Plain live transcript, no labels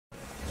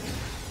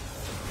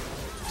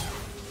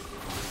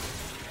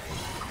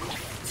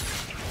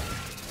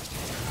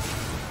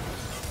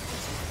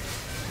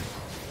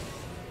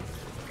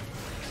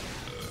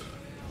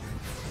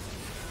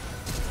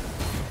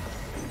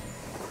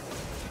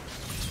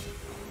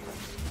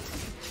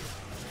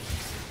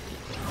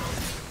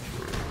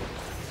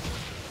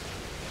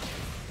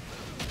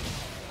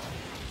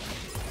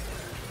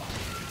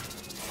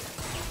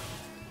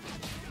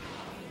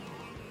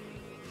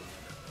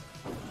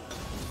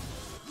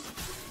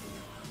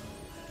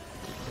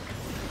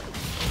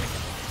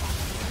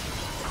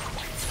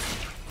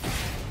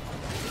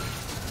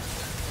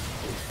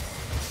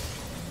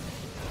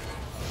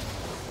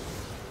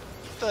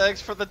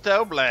Thanks for the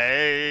dough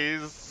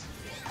blaze.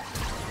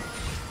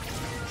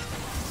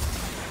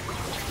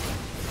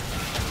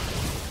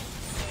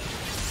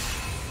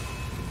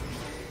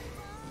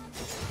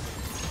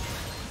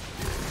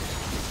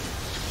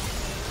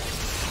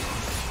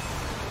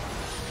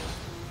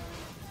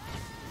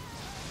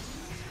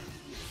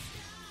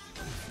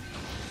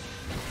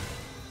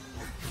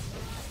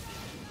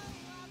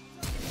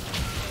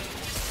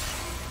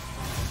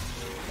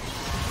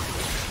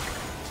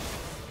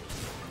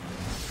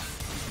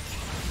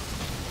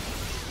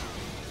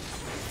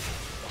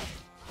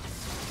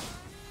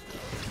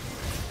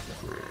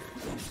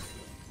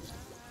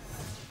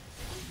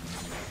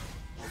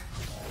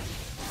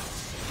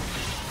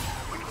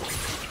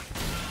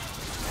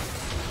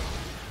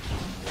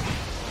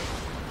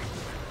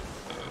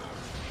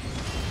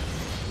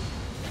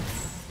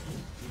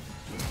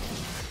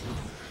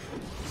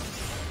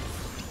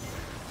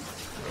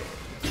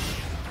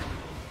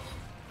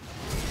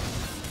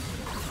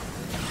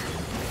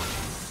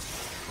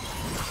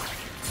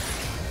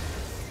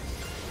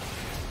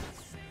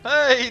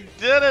 Hey, he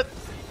did it!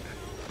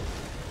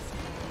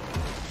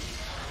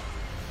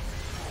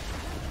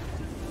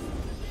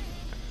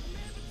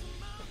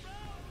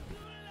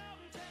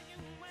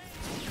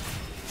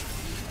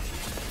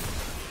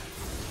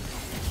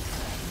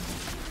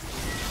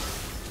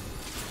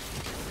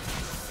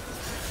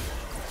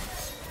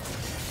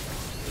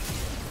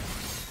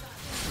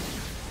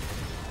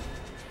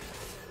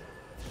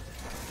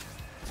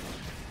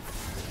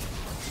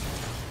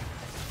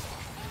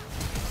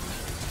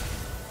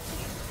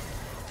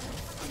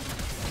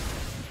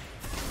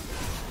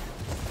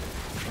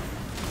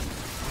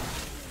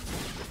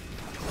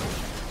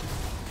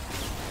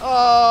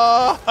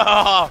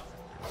 Oh!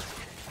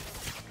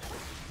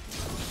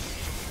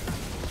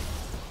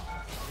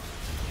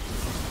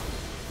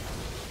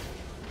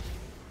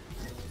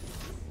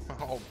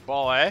 Oh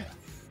boy,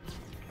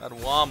 that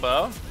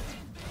wombo.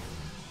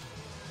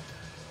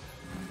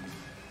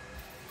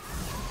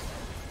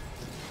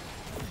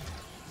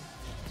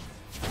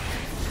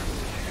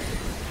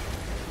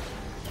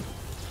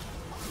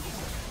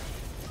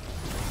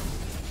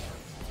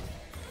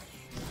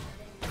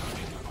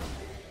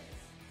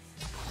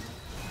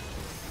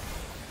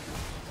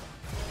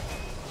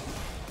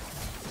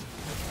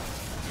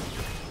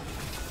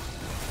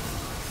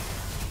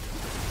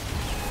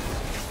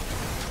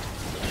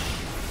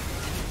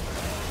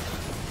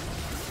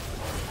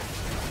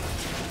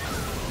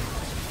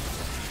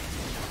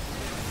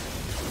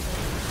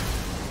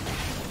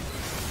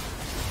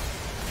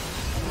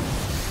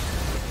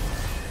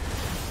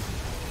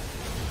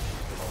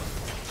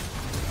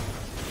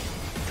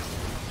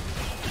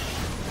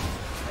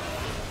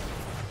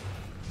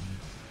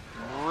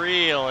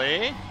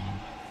 Really?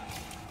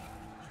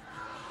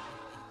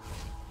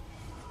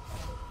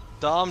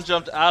 Dom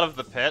jumped out of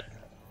the pit.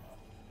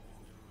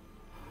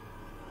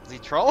 Is he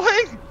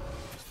trolling?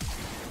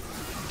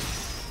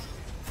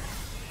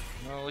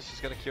 No, at least he's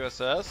got a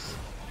QSS.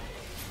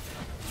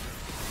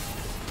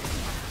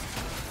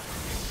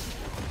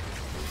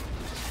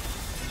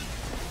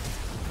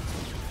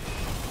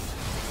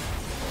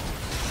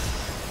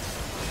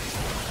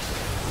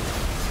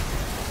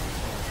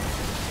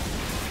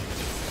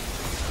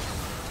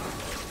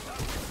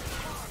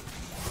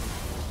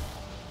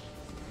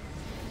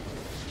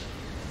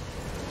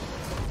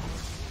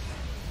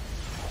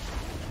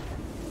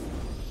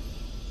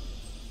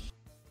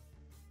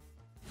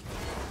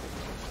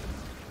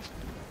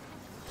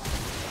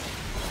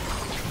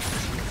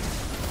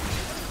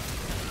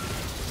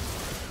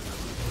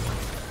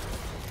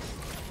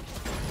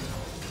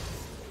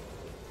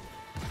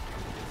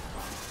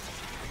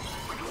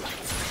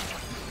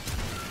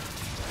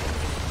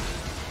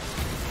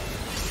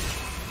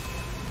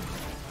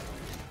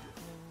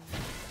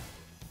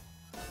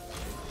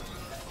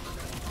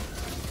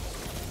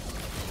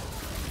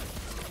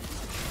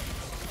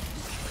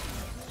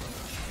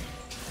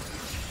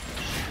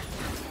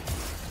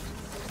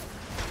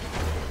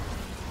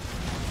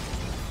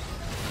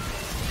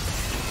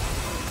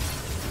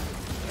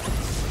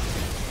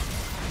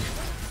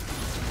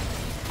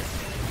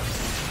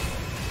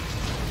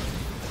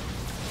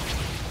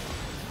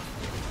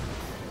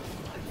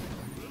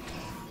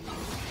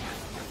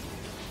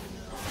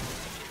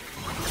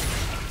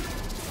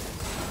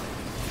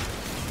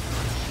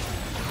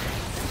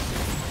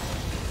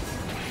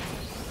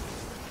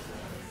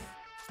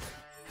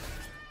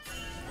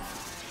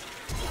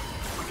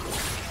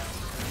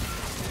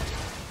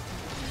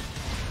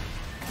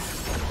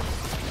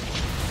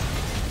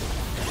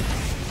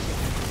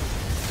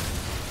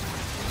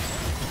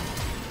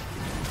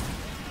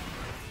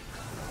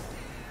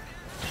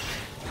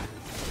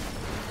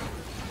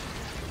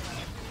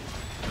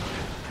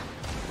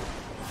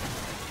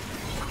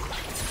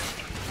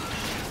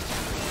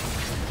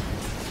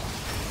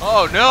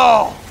 Oh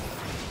no!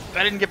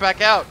 I didn't get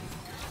back out.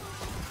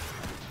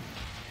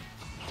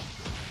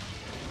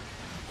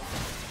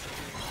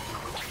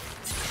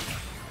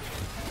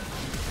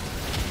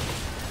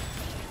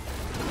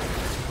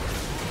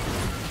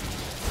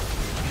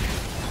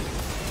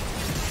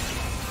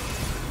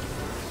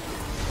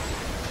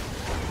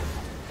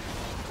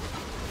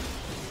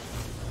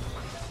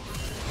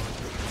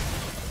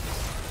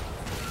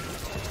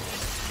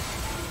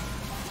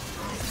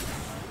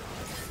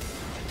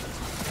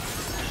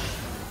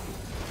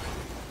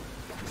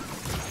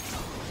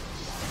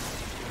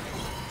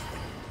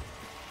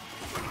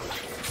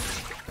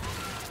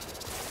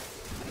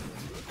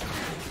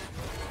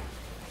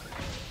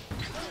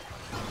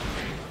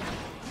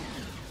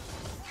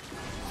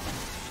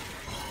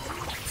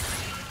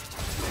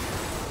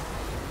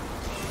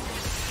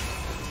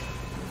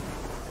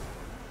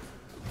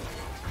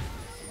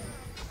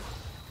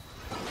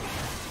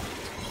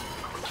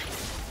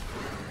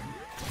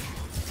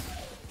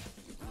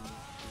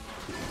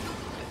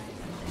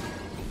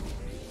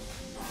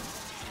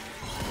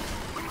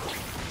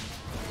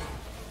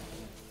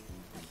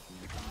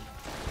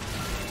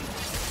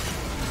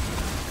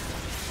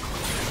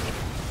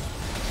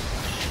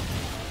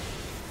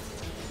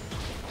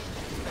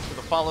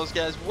 follows,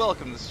 guys.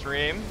 Welcome to the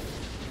stream.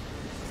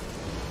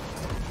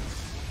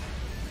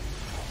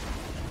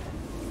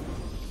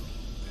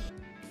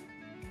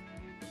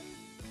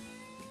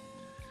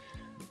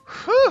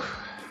 Whew.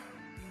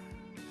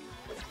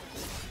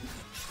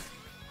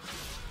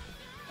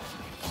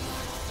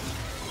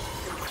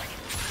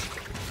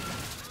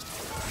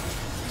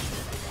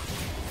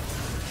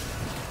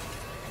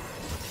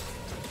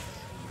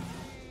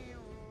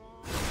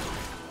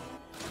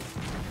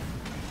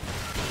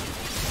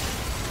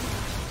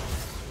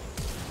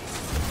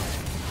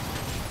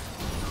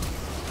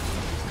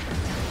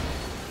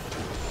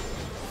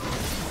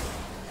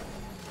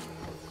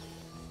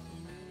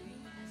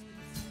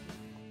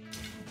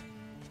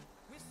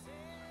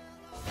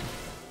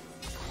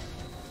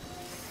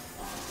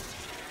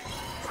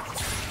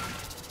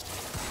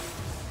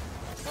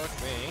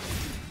 Fuck me.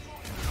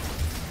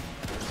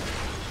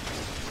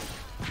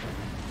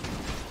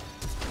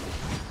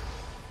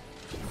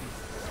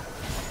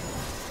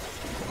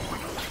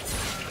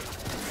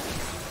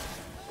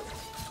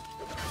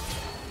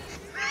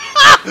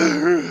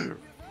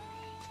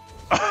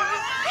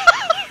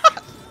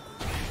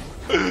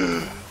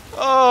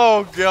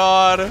 Oh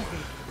god.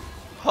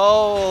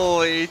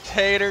 Holy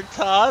tater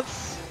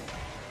tots.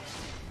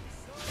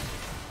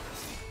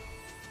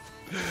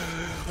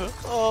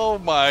 Oh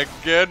my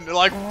goodness.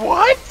 Like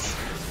what?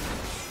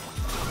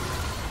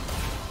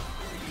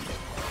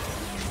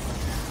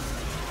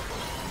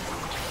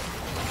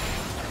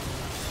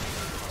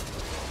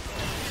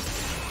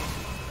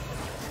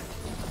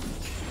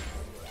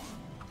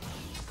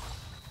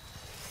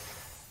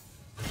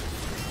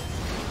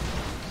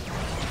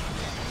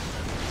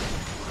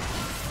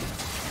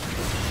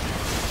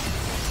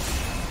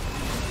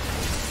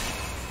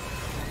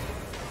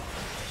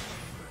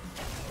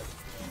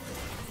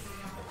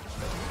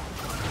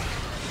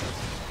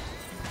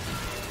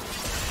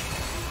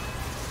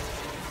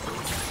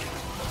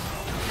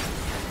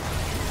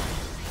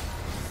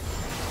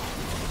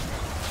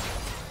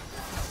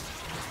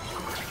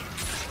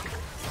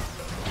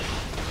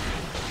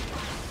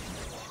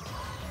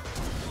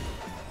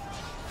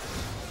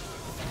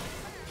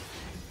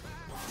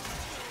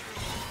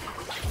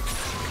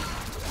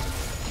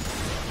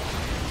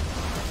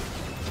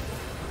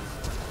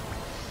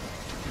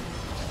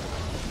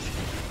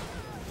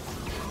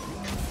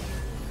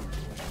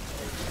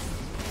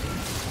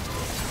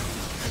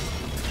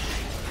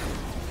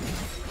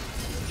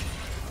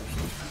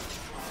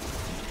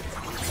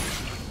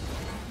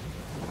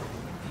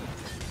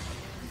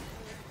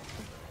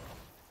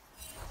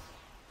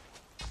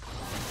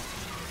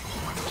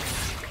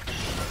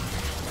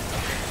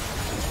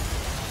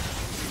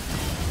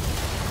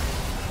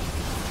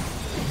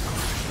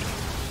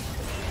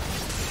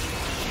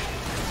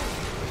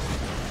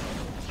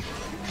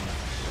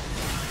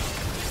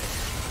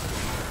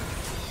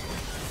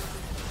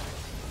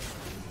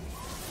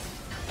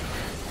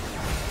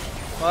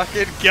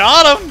 Fucking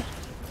got him!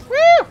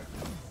 Woo!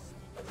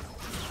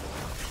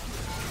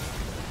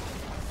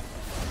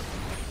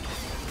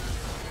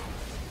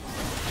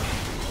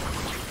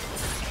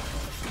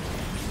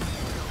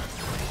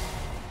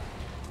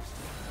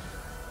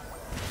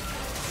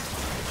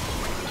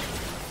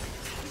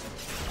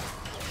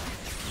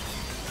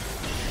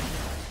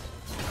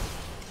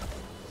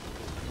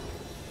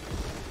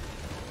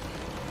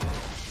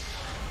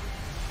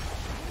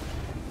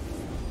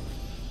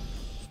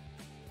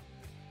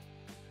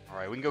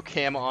 Alright, we can go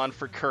cam on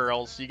for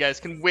curls so you guys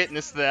can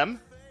witness them.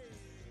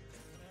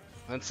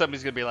 And then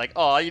somebody's gonna be like,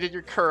 "Oh, you did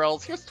your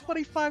curls. Here's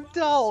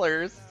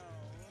 $25.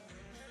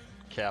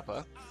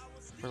 Kappa.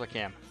 Where's my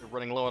cam? We're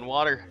running low on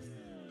water.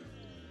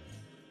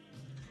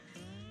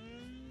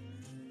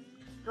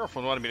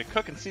 Girlfriend wanted me to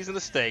cook and season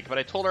the steak, but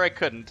I told her I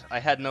couldn't. I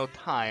had no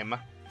time.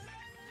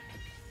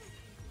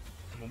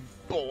 Oh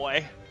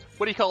boy.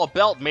 What do you call a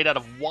belt made out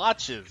of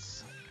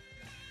watches?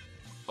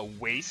 A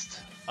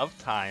waste of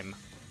time.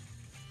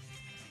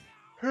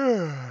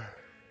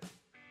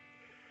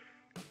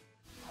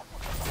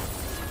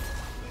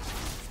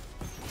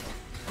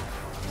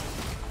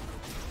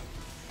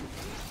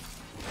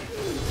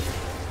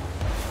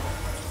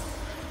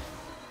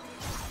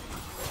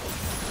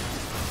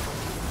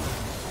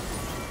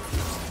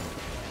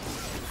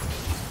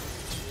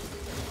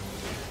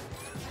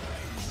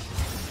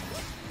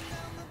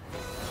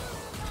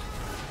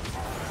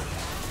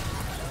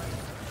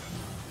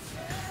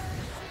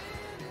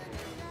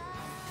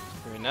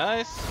 Very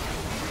nice.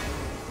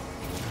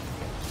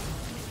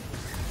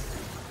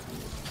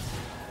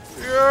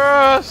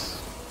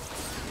 Yes!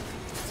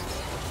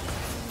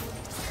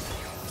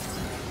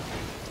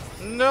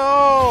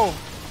 No!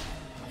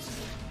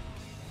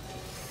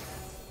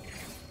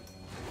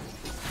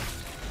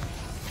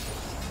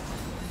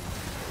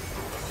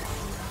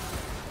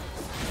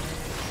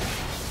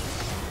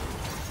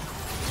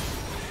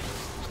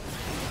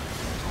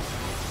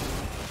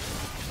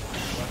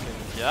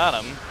 Fucking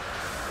got him.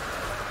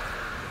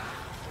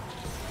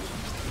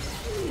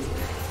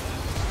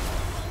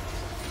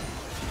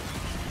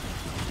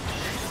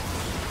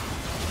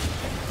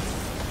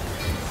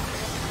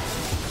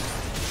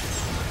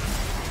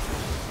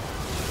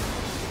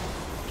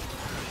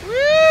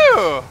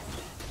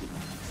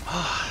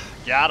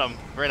 Got him.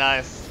 Very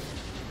nice.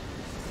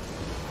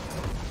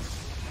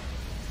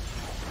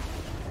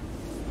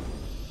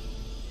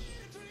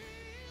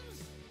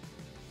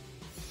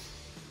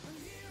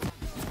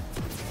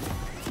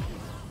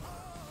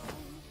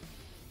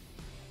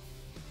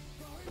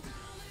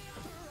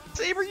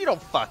 Saber, you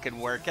don't fucking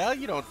work out.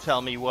 You don't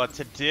tell me what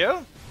to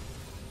do.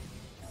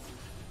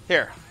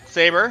 Here,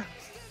 Saber.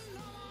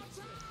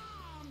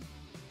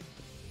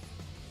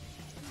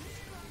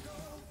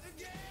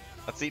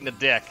 That's eating a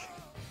dick.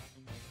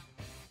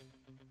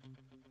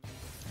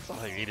 That's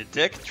all you eat a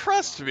dick.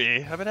 Trust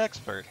me, I'm an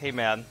expert. Hey,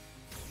 man.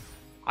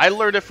 I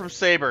learned it from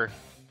Saber.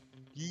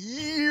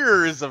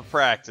 Years of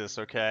practice,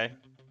 okay?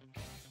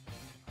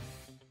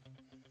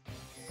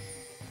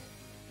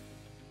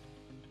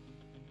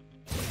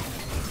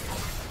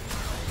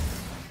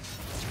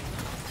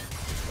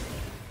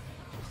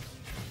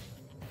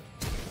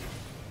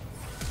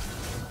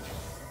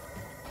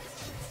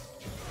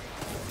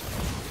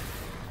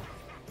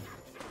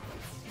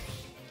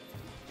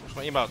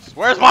 My emotes.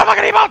 Where's my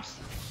fucking emotes?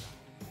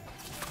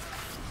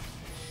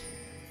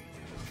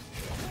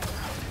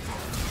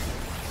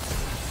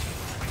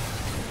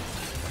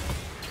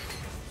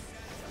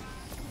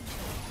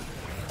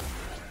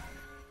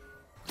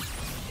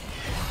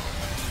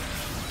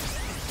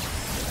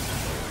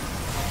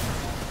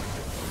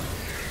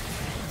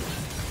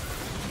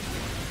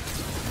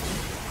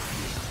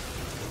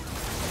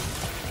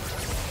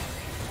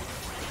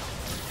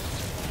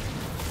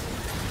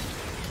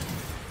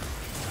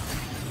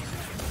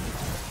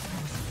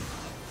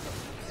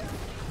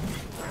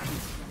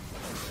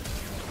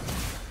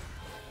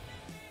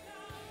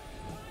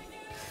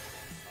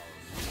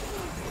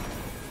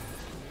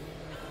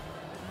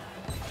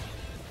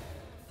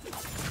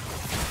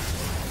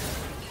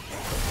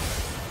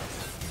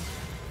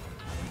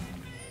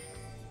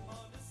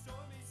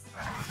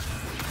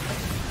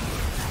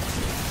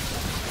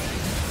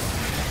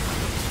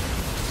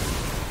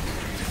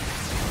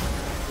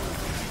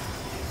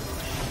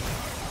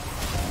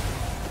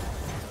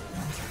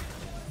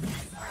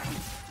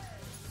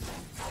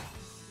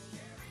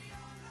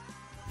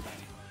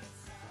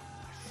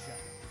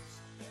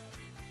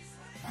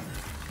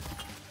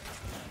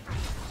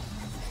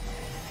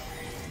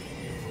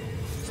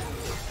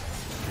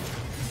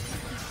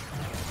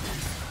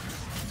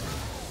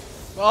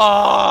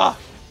 Oh!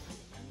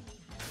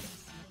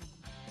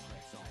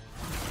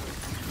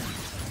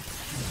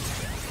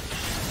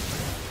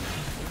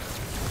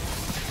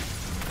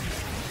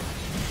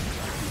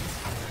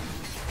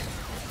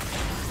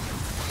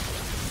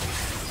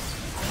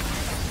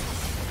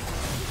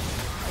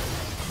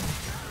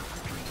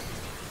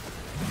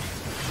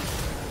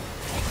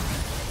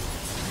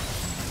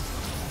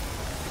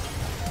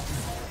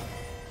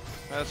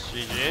 That's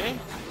GG.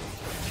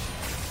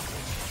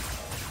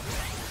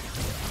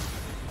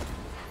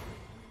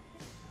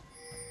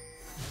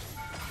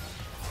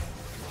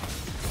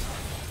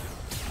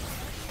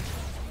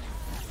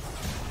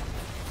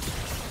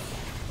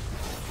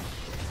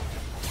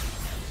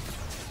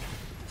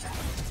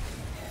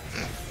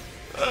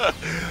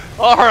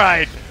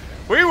 Alright,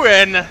 we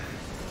win.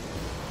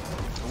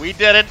 We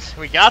did it.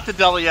 We got the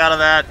W out of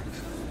that.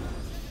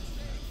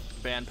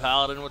 Ban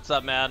Paladin, what's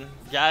up, man?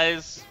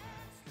 Guys,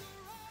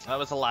 that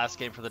was the last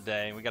game for the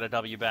day. We got a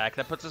W back.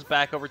 That puts us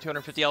back over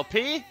 250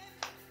 LP,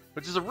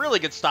 which is a really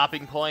good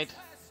stopping point.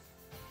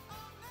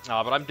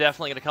 But I'm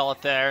definitely going to call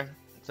it there.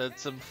 So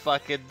some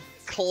fucking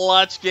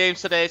clutch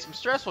games today, some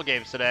stressful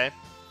games today.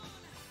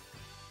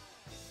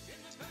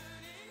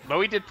 But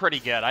we did pretty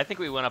good. I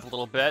think we went up a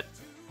little bit.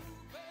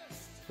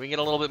 We can get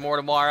a little bit more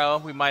tomorrow.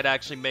 We might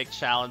actually make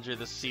Challenger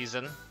this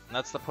season.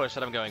 That's the push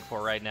that I'm going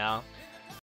for right now.